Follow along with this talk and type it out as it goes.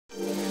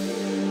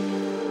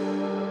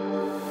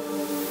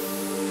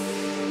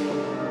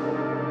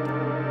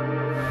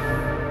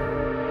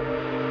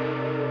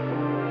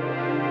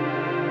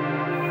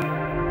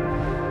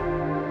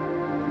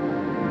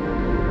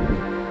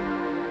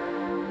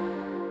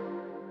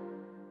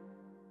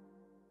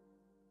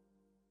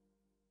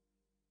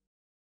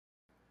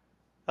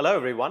Hello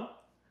everyone,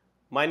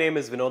 my name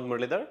is Vinod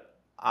Muralidhar.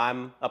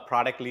 I'm a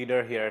product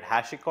leader here at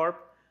HashiCorp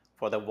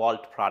for the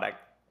Vault product.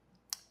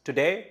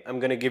 Today I'm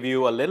going to give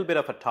you a little bit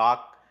of a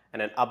talk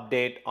and an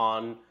update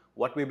on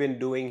what we've been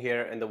doing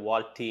here in the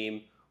Vault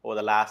team over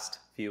the last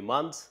few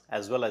months,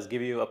 as well as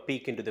give you a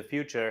peek into the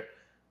future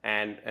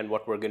and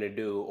what we're going to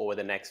do over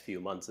the next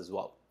few months as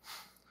well.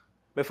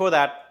 Before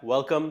that,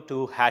 welcome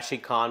to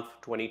HashiConf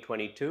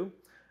 2022,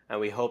 and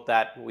we hope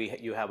that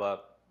you have a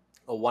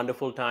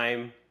wonderful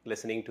time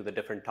listening to the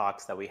different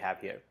talks that we have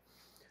here.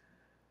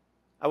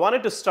 I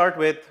wanted to start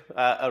with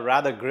a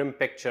rather grim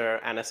picture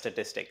and a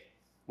statistic.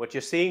 What you're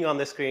seeing on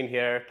the screen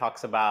here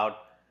talks about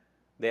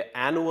the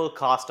annual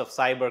cost of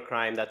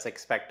cybercrime that's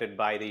expected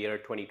by the year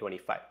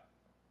 2025.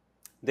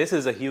 This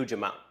is a huge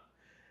amount.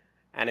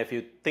 And if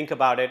you think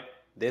about it,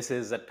 this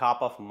is a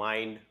top of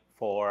mind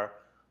for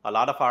a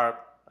lot of our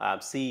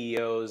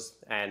CEOs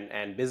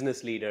and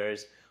business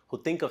leaders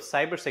who think of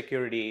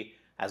cybersecurity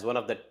as one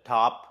of the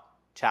top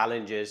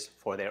challenges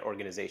for their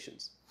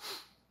organizations.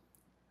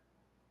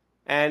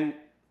 And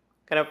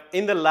kind of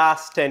in the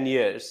last 10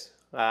 years,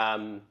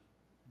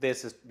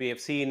 we have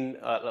seen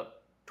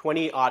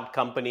 20 odd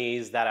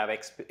companies that have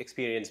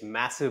experienced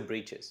massive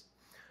breaches,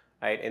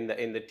 right,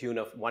 in the tune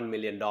of $1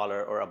 million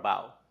or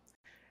above.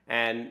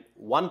 And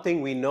one thing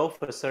we know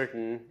for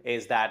certain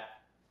is that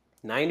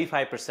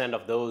 95%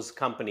 of those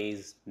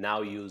companies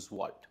now use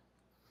Vault.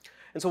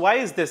 And so why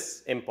is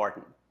this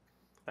important?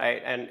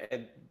 Right?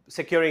 And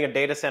securing a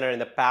data center in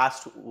the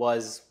past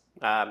was,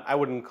 I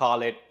wouldn't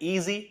call it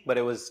easy, but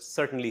it was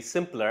certainly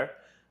simpler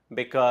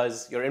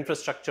because your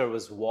infrastructure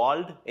was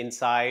walled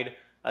inside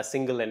a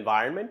single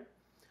environment.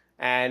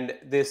 And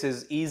this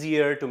is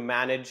easier to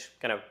manage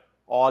kind of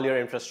all your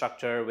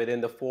infrastructure within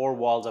the four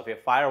walls of your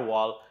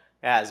firewall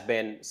has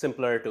been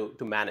simpler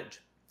to manage.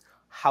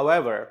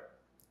 However,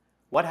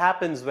 what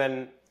happens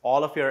when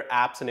all of your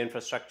apps and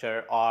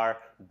infrastructure are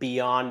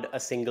beyond a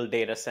single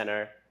data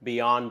center,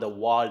 beyond the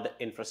walled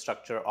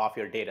infrastructure of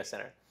your data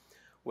center,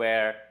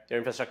 where your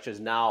infrastructure is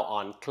now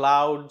on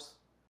clouds,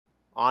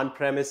 on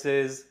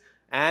premises,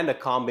 and a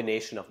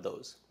combination of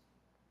those?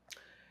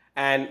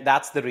 And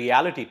that's the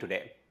reality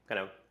today. Kind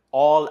of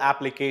all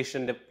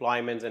application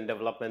deployments and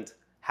developments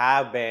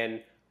have been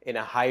in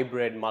a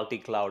hybrid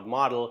multi-cloud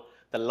model.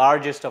 The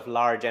largest of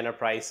large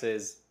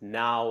enterprises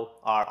now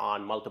are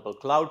on multiple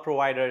cloud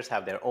providers,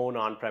 have their own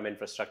on-prem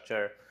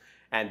infrastructure,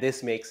 and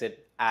this makes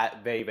it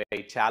very,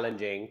 very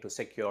challenging to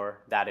secure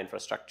that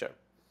infrastructure.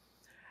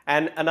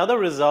 And another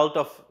result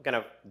of kind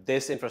of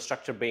this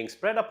infrastructure being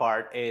spread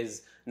apart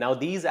is now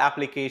these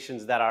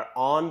applications that are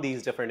on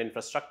these different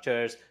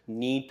infrastructures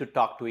need to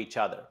talk to each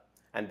other.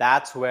 And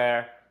that's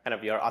where kind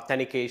of your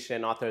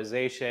authentication,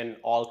 authorization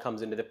all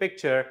comes into the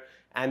picture,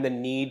 and the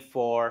need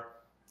for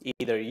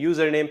either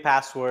username,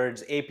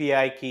 passwords,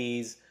 API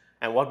keys,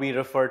 and what we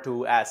refer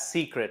to as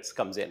secrets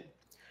comes in.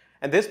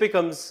 And this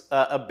becomes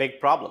a big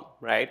problem,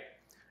 right?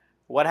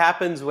 What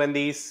happens when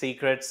these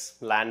secrets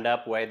land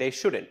up where they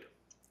shouldn't?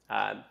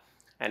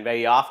 And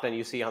very often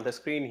you see on the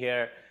screen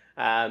here,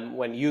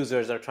 when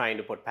users are trying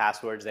to put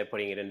passwords, they're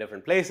putting it in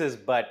different places.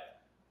 But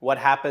what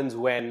happens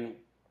when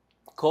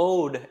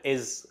code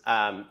is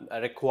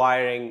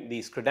requiring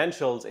these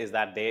credentials is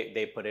that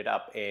they put it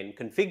up in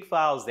config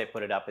files, they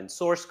put it up in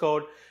source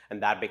code,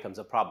 and that becomes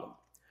a problem.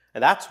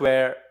 And that's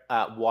where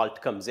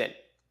Vault comes in.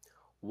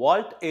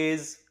 Vault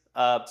is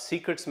a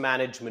secrets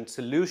management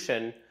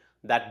solution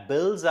that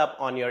builds up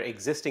on your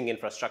existing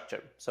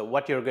infrastructure. So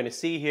what you're going to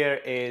see here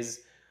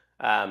is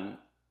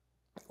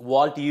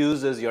Vault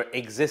uses your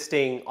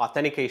existing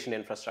authentication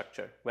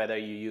infrastructure, whether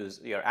you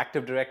use your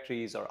Active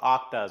Directories or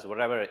Oktas,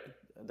 whatever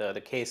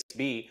the case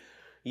be,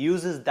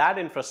 uses that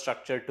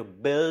infrastructure to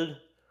build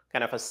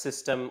kind of a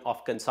system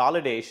of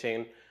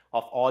consolidation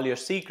of all your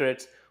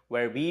secrets,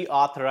 where we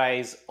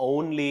authorize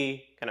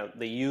only kind of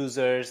the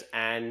users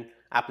and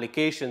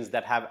applications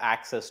that have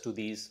access to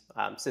these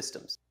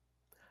systems.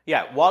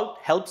 Yeah, Vault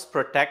helps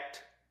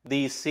protect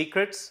these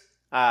secrets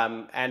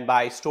and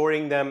by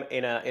storing them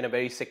in a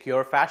very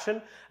secure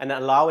fashion and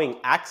allowing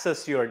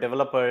access to your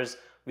developers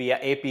via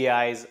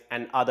APIs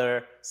and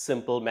other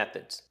simple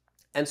methods.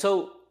 And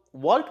so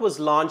Vault was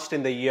launched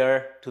in the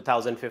year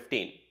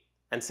 2015.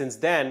 And since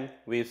then,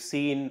 we've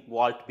seen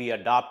Vault be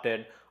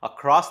adopted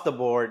across the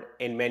board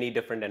in many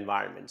different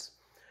environments.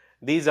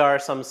 These are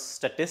some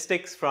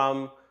statistics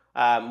from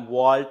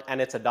Vault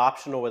and its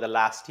adoption over the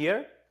last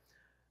year.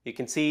 You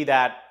can see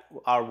that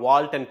our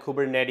Vault and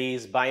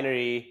Kubernetes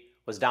binary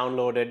was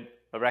downloaded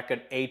a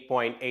record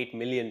 8.8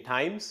 million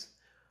times.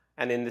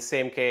 And in the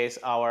same case,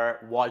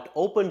 our Vault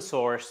open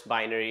source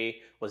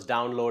binary was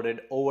downloaded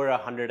over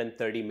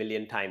 130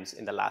 million times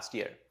in the last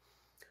year.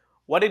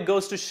 What it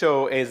goes to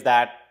show is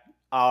that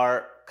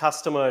our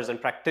customers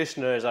and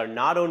practitioners are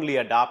not only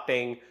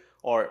adopting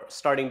or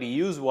starting to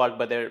use Vault,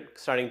 but they're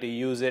starting to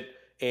use it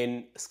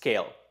in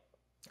scale.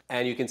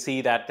 And you can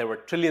see that there were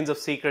trillions of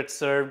secrets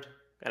served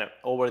kind of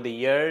over the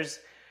years,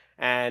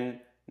 and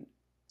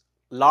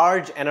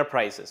large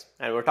enterprises,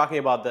 and we're talking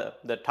about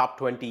the top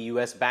 20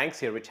 US banks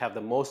here, which have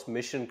the most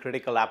mission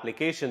critical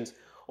applications.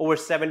 over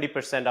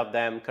 70% of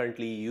them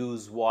currently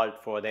use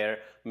Vault for their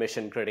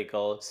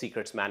mission-critical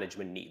secrets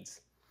management needs.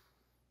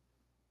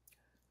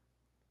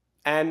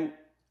 And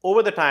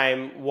over the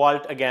time,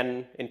 Vault,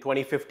 again, in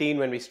 2015,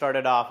 when we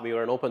started off, we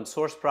were an open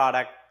source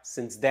product.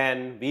 Since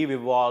then, we've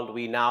evolved.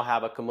 We now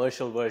have a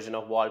commercial version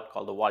of Vault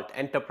called the Vault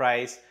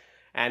Enterprise.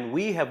 And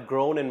we have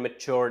grown and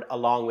matured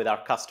along with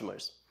our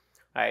customers,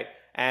 right?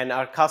 And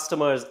our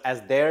customers,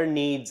 as their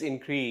needs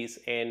increase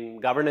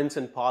in governance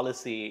and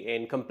policy,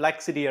 in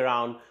complexity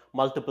around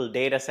multiple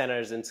data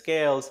centers and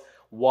scales,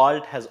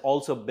 Vault has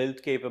also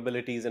built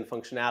capabilities and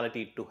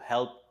functionality to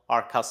help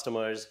our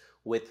customers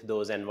with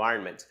those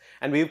environments.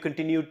 And we've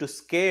continued to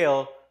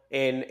scale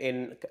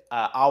in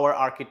our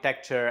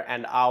architecture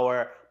and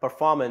our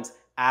performance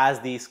as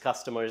these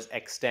customers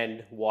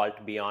extend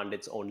Vault beyond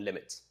its own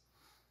limits.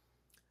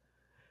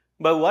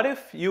 But what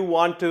if you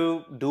want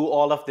to do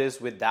all of this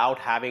without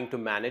having to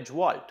manage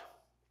Vault?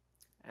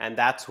 And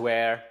that's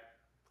where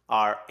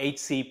our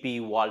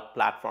HCP Vault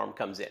platform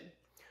comes in.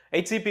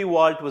 HCP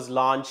Vault was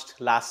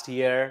launched last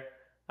year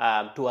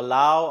to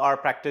allow our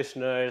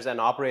practitioners and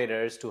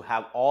operators to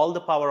have all the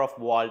power of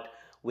Vault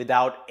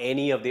without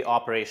any of the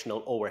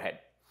operational overhead.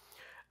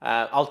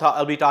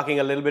 I'll be talking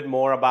a little bit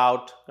more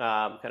about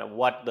kind of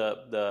what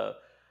the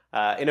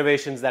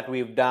innovations that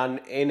we've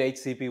done in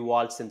HCP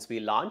Vault since we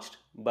launched.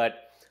 But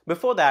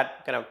before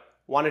that, kind of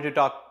wanted to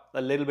talk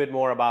a little bit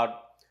more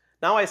about,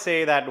 now I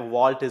say that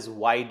Vault is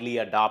widely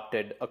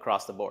adopted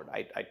across the board.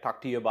 I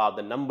talked to you about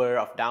the number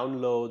of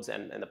downloads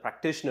and the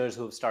practitioners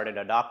who've started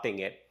adopting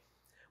it.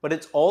 But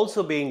it's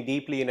also being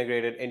deeply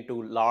integrated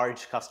into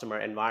large customer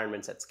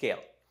environments at scale.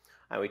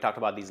 And we talked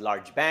about these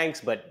large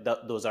banks, but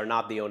those are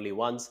not the only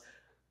ones.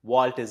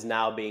 Vault is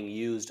now being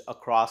used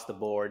across the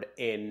board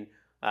in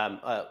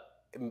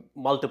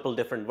multiple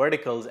different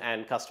verticals,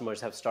 and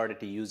customers have started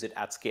to use it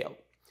at scale.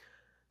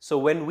 So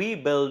when we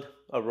build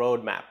a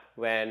roadmap,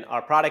 when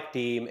our product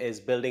team is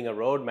building a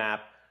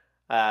roadmap,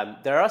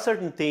 there are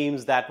certain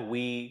themes that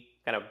we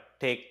kind of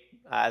take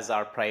as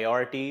our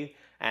priority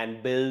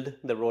and build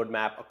the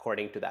roadmap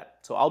according to that.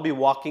 So I'll be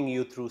walking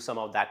you through some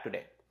of that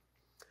today.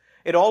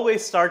 It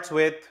always starts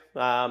with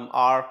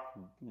our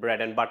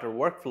bread and butter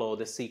workflow,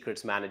 the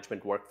secrets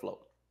management workflow,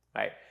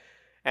 right?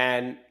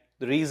 And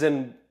the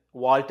reason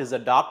Vault is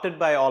adopted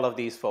by all of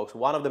these folks,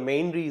 one of the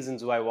main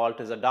reasons why Vault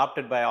is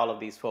adopted by all of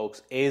these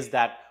folks is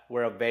that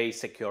we're a very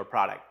secure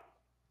product.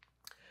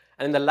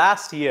 And in the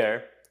last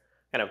year,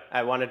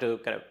 I wanted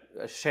to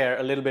share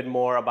a little bit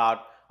more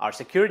about our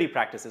security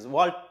practices.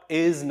 Vault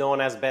is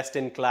known as best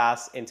in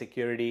class in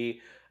security.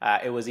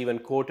 It was even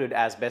quoted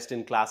as best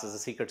in class as a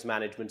secrets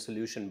management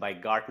solution by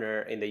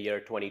Gartner in the year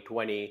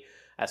 2020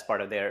 as part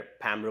of their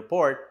PAM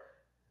report.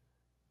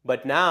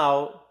 But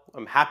now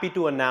I'm happy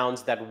to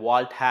announce that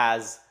Vault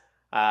has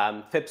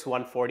FIPS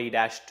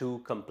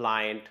 140-2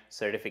 compliant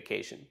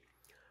certification.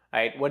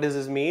 Right? What does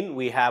this mean?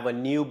 We have a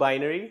new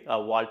binary,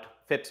 a Vault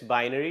FIPS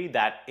binary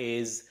that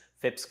is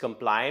FIPS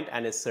compliant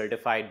and is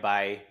certified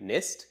by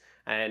NIST.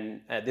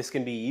 And this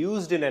can be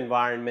used in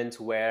environments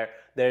where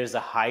there is a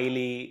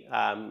highly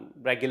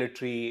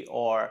regulatory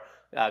or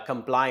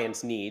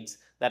compliance needs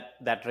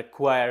that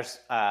requires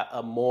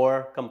a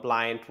more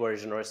compliant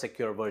version or a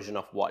secure version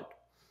of Vault.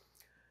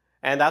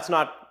 And that's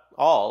not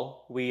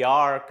all. We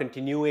are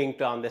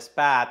continuing on this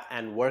path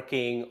and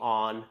working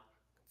on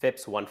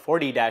FIPS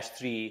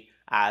 140-3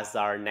 as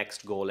our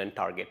next goal and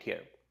target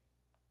here.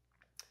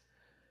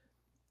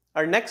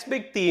 Our next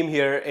big theme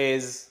here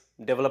is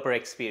developer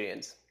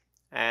experience.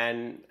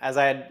 And as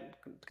I had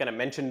kind of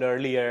mentioned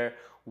earlier,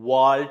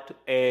 Vault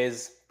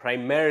is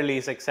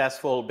primarily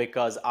successful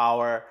because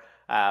our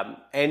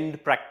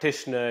end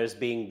practitioners,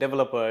 being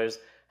developers,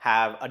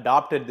 have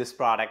adopted this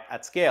product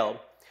at scale.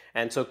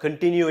 And so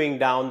continuing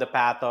down the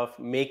path of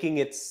making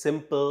it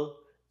simple,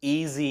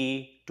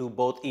 easy to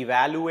both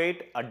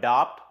evaluate,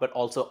 adopt, but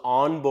also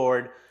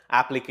onboard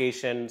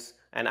applications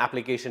and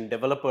application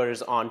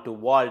developers onto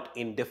Vault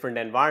in different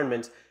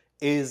environments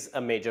is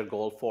a major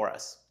goal for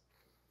us.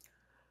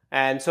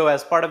 And so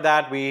as part of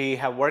that, we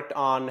have worked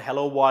on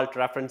Hello Vault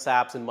reference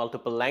apps in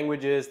multiple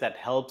languages that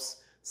helps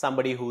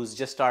somebody who's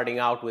just starting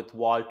out with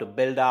Vault to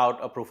build out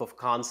a proof of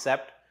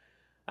concept.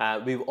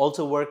 We've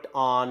also worked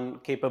on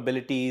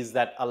capabilities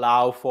that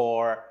allow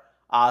for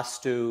us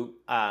to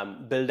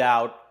build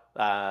out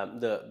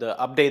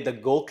update the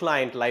Go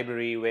client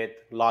library with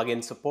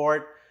login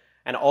support,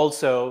 and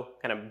also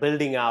kind of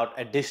building out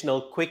additional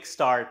quick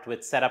start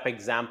with setup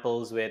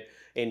examples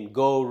in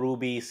Go,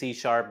 Ruby, C#,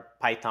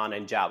 Python,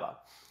 and Java.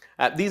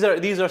 These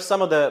are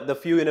some of the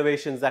few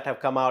innovations that have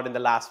come out in the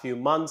last few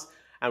months,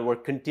 and we're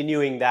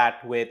continuing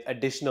that with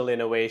additional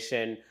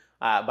innovation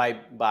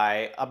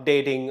by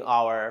updating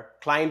our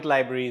client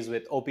libraries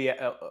with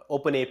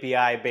open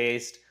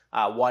API-based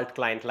Vault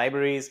client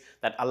libraries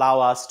that allow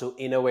us to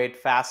innovate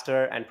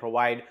faster and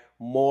provide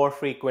more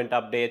frequent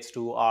updates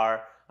to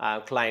our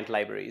client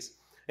libraries.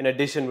 In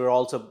addition, we're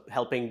also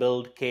helping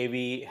build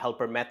KV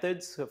helper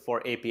methods for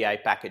API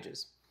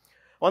packages.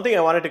 One thing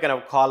I wanted to kind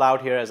of call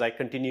out here as I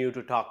continue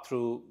to talk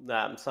through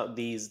some of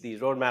these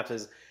roadmaps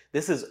is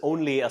This is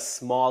only a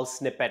small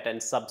snippet and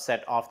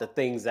subset of the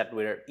things that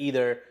we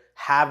either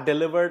have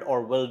delivered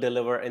or will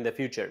deliver in the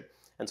future.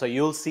 And so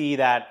you'll see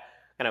that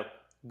kind of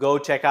go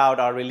check out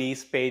our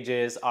release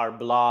pages, our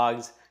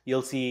blogs.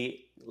 You'll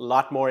see a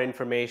lot more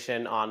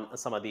information on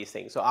some of these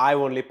things. So I've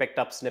only picked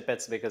up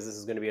snippets because this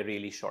is going to be a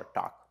really short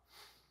talk.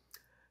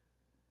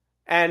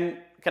 And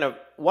kind of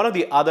one of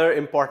the other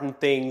important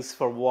things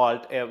for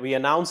Vault, we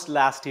announced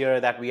last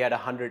year that we had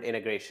 100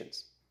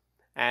 integrations.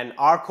 And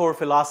our core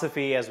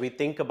philosophy as we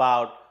think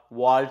about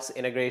Vault's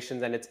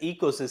integrations and its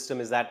ecosystem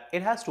is that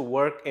it has to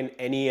work in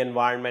any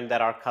environment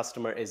that our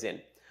customer is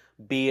in,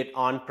 be it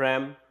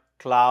on-prem,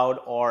 cloud,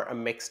 or a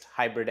mixed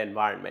hybrid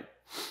environment.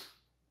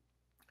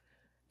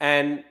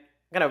 And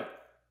kind of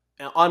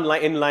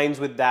in lines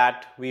with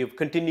that, we've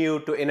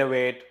continued to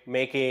innovate,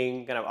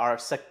 making kind of our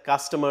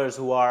customers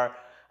who are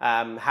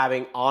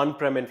having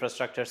on-prem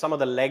infrastructure, some of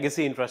the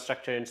legacy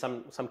infrastructure in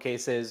some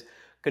cases,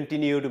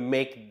 continue to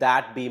make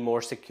that be more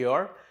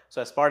secure.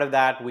 So as part of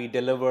that, we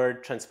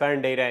delivered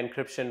transparent data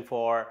encryption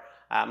for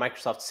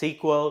Microsoft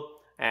SQL.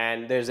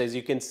 And there's, as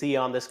you can see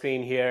on the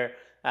screen here,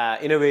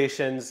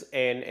 innovations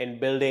in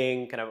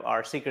building kind of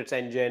our secrets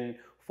engine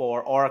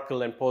for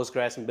Oracle and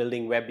Postgres and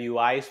building web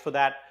UIs for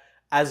that,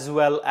 as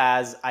well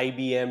as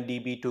IBM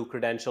DB2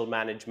 credential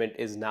management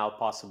is now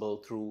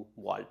possible through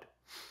Vault.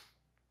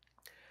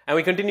 And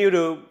we continue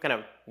to kind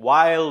of,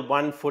 while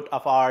one foot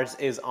of ours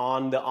is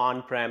on the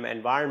on-prem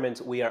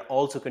environments, we are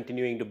also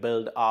continuing to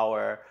build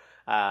our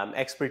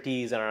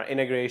expertise and our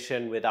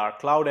integration with our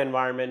cloud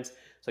environments.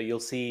 So you'll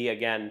see,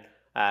 again,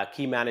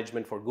 key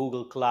management for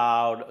Google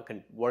Cloud,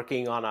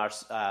 working on our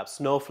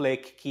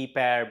Snowflake key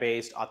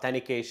pair-based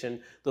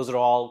authentication. Those are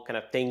all kind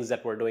of things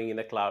that we're doing in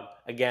the cloud.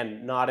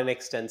 Again, not an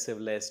extensive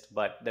list,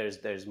 but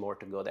there's more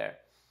to go there.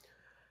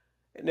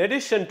 In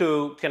addition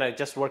to kind of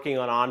just working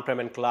on on-prem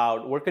and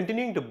cloud, we're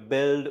continuing to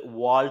build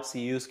Vault's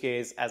use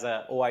case as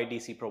a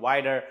OIDC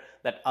provider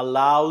that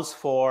allows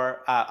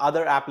for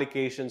other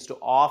applications to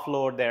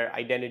offload their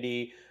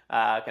identity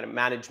kind of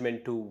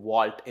management to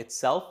Vault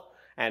itself.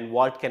 And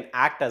Vault can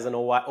act as an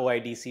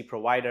OIDC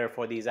provider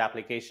for these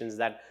applications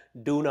that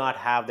do not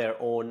have their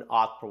own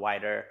auth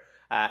provider.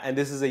 And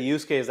this is a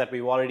use case that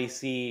we've already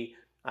seen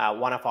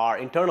one of our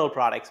internal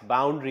products,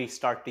 Boundary,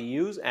 start to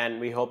use,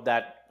 and we hope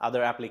that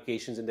other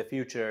applications in the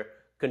future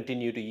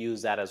continue to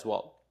use that as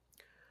well.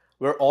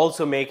 We're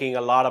also making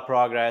a lot of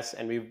progress,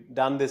 and we've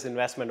done this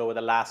investment over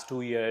the last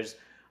 2 years,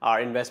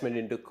 our investment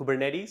into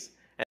Kubernetes.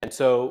 And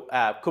so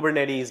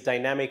Kubernetes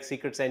Dynamic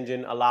Secrets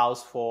Engine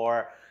allows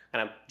for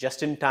kind of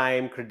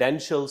just-in-time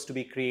credentials to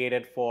be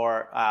created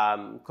for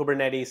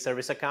Kubernetes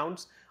service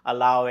accounts,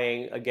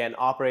 allowing, again,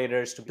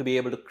 operators to be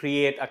able to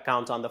create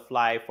accounts on the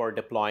fly for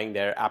deploying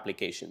their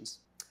applications.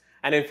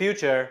 And in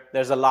future,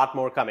 there's a lot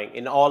more coming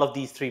in all of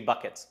these three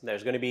buckets.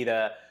 There's going to be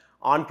the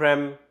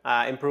on-prem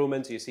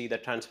improvements. You see the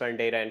transparent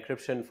data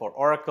encryption for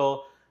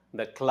Oracle,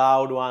 the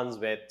cloud ones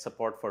with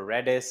support for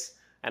Redis,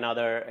 and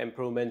other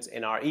improvements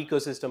in our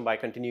ecosystem by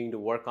continuing to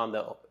work on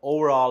the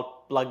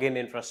overall plugin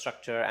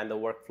infrastructure and the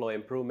workflow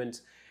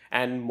improvements,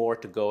 and more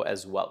to go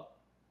as well.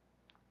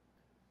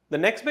 The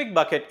next big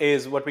bucket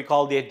is what we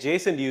call the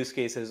adjacent use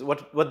cases.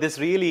 What this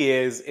really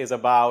is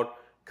about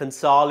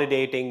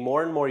consolidating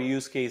more and more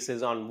use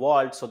cases on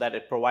Vault so that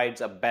it provides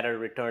a better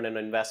return on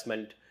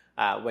investment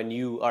when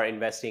you are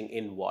investing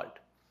in Vault.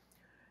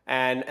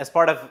 And as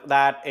part of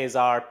that is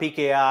our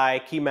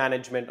PKI, key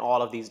management,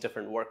 all of these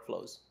different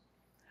workflows.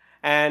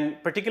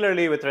 And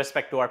particularly with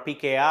respect to our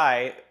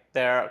PKI,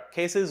 there are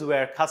cases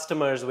where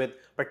customers with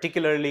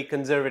particularly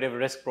conservative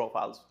risk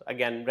profiles,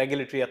 again,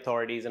 regulatory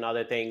authorities and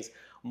other things,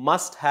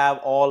 must have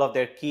all of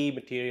their key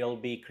material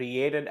be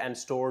created and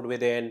stored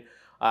within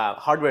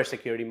hardware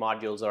security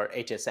modules, or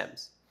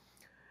HSMs.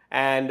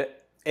 And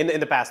in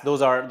the past,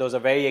 those are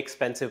very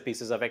expensive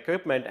pieces of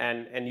equipment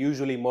and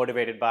usually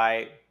motivated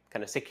by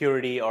kind of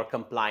security or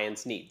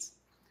compliance needs.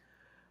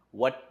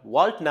 What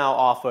Vault now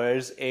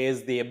offers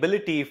is the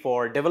ability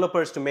for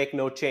developers to make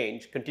no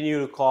change,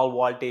 continue to call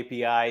Vault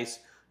APIs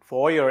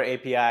for your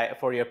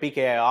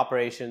PKI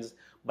operations,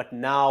 but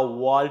now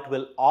Vault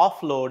will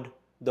offload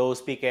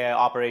those PKI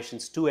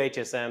operations to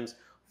HSMs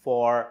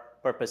for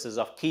purposes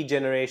of key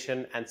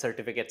generation and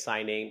certificate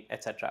signing,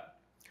 etc.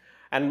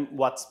 And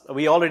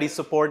we already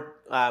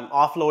support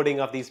offloading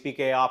of these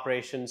PKI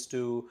operations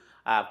to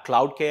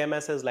cloud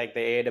KMSs like the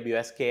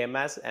AWS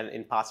KMS and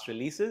in past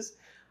releases.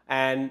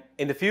 And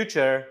in the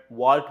future,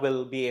 Vault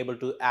will be able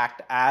to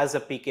act as a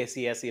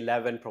PKCS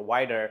 11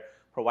 provider,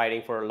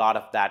 providing for a lot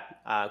of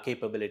that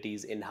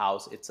capabilities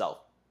in-house itself.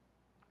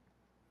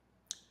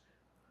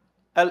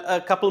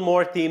 A couple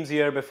more themes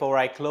here before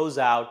I close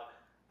out.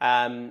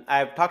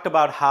 I've talked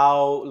about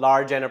how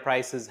large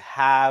enterprises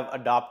have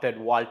adopted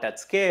Vault at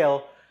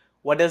scale.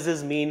 What does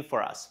this mean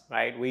for us,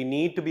 right? We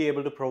need to be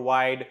able to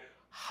provide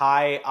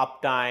high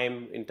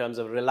uptime in terms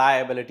of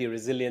reliability,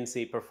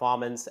 resiliency,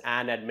 performance,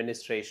 and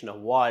administration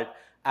of Vault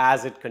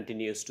as it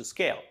continues to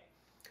scale.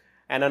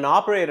 And an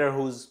operator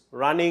who's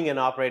running and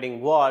operating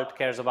Vault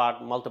cares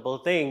about multiple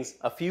things,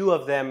 a few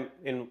of them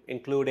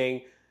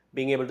including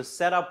being able to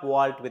set up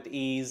Vault with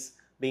ease,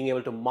 being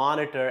able to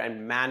monitor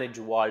and manage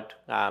Vault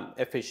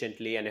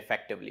efficiently and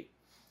effectively.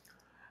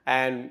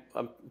 And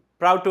I'm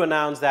proud to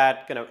announce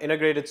that kind of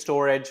integrated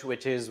storage,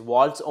 which is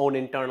Vault's own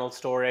internal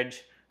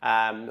storage,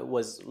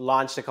 was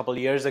launched a couple of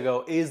years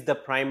ago, is the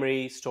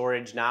primary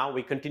storage now.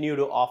 We continue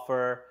to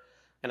offer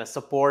kind of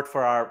support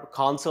for our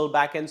Consul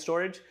backend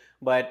storage,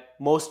 but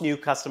most new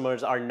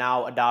customers are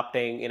now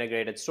adopting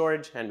integrated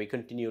storage, and we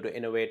continue to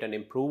innovate and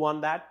improve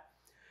on that.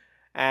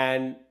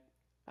 And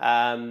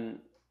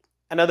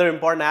another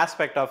important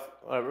aspect of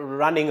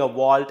running a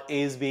Vault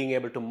is being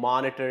able to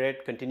monitor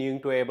it,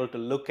 continuing to be able to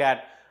look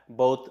at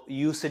both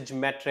usage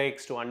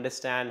metrics to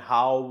understand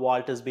how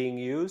Vault is being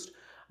used,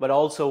 but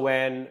also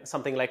when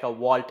something like a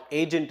Vault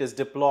agent is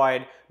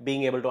deployed,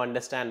 being able to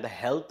understand the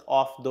health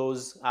of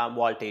those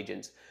Vault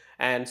agents.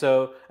 And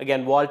so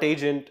again, Vault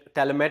agent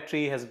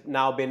telemetry has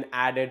now been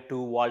added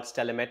to Vault's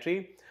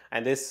telemetry.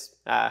 And this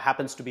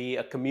happens to be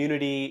a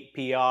community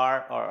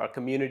PR or a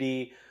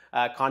community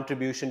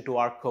contribution to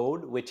our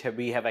code, which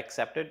we have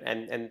accepted.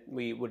 And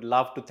we would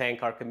love to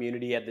thank our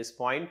community at this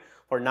point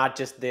for not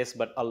just this,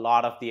 but a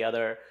lot of the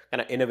other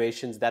kind of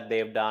innovations that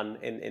they've done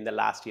in the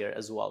last year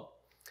as well.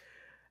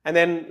 And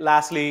then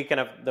lastly,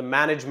 kind of the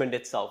management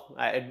itself,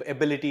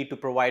 ability to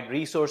provide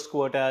resource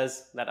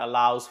quotas that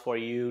allows for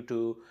you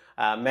to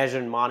measure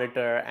and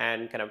monitor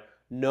and kind of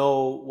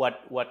know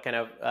what kind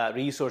of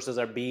resources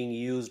are being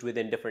used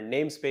within different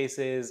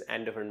namespaces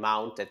and different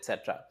mounts,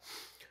 etc.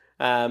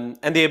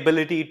 And the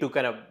ability to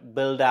kind of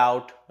build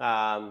out,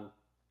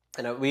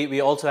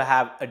 we also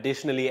have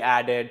additionally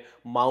added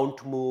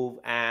mount move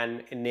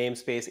and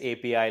namespace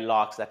API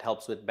locks that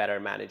helps with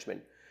better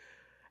management.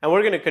 And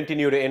we're going to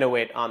continue to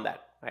innovate on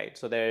that, right?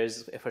 So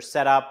there's, for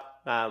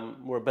setup,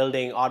 we're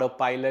building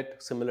autopilot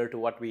similar to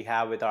what we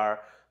have with our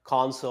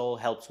Consul,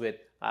 helps with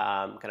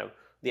kind of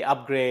the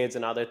upgrades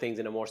and other things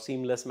in a more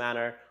seamless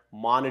manner.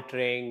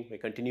 Monitoring, we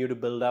continue to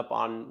build up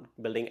on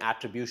building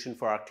attribution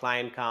for our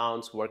client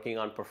counts, working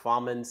on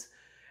performance,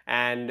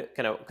 and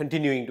kind of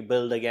continuing to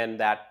build again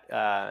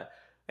that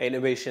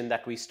innovation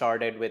that we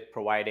started with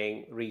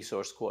providing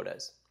resource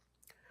quotas.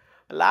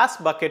 The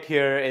last bucket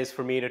here is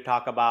for me to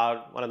talk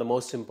about one of the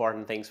most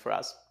important things for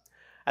us.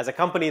 As a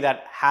company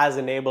that has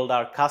enabled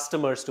our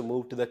customers to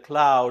move to the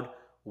cloud,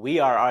 we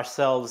are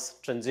ourselves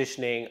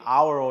transitioning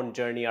our own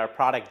journey, our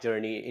product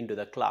journey into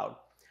the cloud.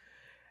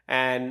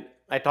 And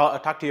I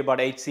talked to you about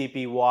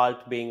HCP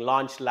Vault being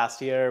launched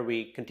last year.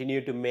 We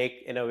continue to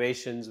make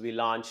innovations. We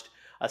launched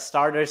a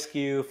starter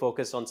SKU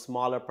focused on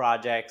smaller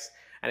projects.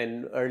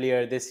 And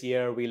earlier this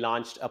year, we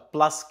launched a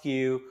Plus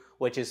SKU,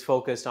 which is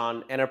focused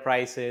on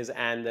enterprises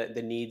and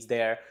the needs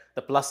there.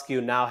 The Plus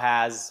SKU now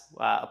has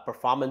a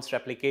performance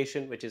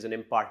replication, which is an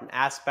important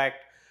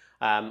aspect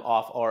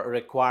or a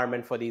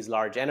requirement for these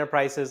large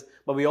enterprises.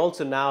 But we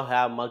also now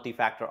have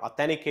multi-factor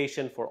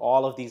authentication for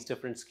all of these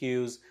different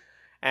SKUs.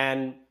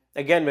 And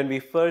again, when we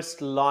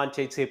first launched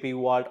HCP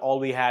Vault, all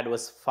we had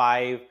was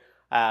 5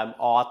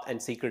 auth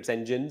and secrets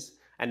engines.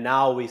 And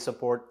now we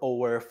support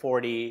over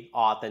 40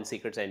 auth and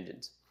secrets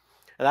engines.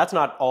 And that's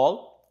not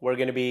all. We're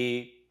going to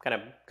be kind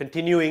of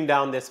continuing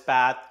down this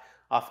path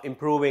of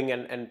improving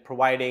and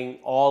providing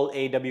all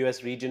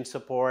AWS region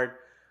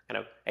support, kind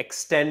of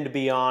extend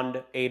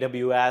beyond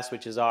AWS,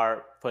 which is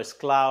our first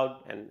cloud.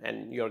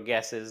 And your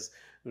guess is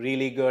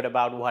really good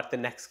about what the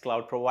next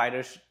cloud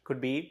providers could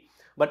be.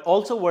 But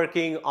also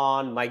working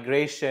on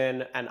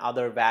migration and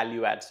other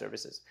value-add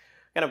services.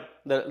 Kind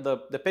of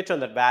the pitch on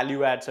that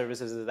value-add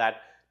services is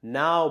that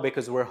now,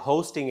 because we're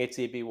hosting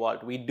HCP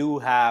Vault, we do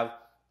have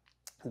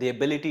the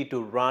ability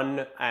to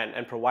run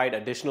and provide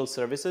additional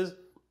services,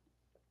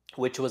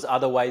 which was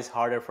otherwise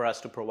harder for us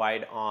to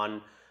provide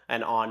on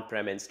an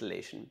on-prem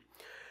installation.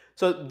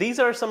 So these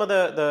are some of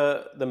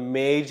the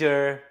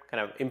major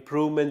kind of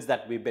improvements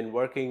that we've been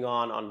working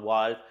on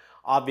Vault.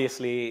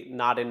 Obviously,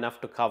 not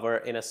enough to cover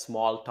in a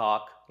small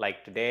talk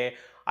like today.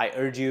 I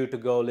urge you to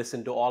go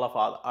listen to all of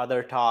our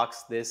other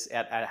talks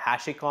at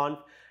HashiCorp,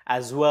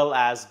 as well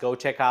as go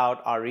check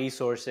out our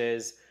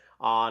resources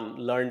on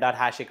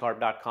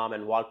learn.hashicorp.com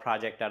and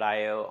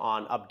vaultproject.io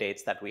on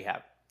updates that we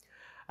have.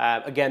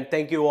 Again,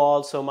 thank you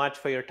all so much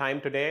for your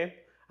time today,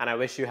 and I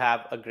wish you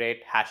have a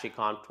great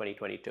HashiConf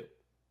 2022.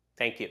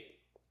 Thank you.